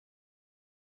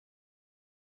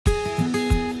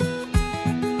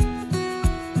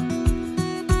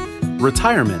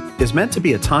Retirement is meant to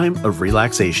be a time of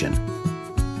relaxation.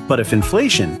 But if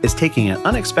inflation is taking an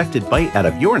unexpected bite out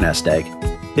of your nest egg,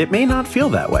 it may not feel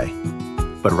that way.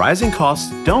 But rising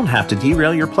costs don't have to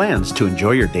derail your plans to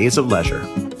enjoy your days of leisure.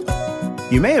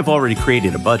 You may have already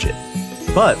created a budget,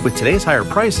 but with today's higher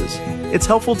prices, it's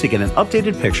helpful to get an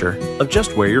updated picture of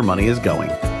just where your money is going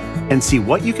and see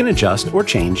what you can adjust or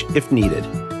change if needed.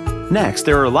 Next,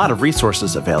 there are a lot of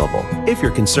resources available if you're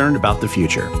concerned about the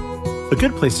future. A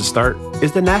good place to start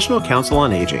is the National Council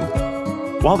on Aging.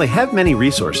 While they have many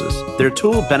resources, their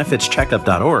tool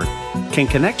benefitscheckup.org can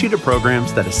connect you to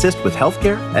programs that assist with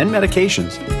healthcare and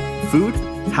medications, food,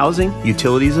 housing,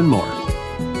 utilities, and more.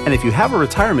 And if you have a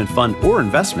retirement fund or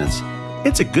investments,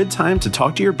 it's a good time to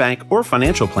talk to your bank or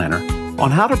financial planner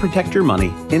on how to protect your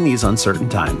money in these uncertain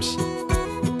times.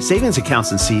 Savings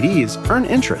accounts and CDs earn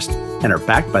interest and are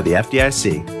backed by the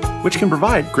FDIC, which can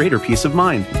provide greater peace of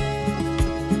mind.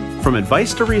 From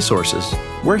advice to resources,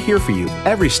 we're here for you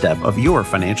every step of your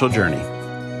financial journey.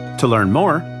 To learn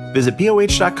more, visit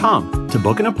BOH.com to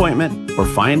book an appointment or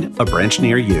find a branch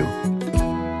near you.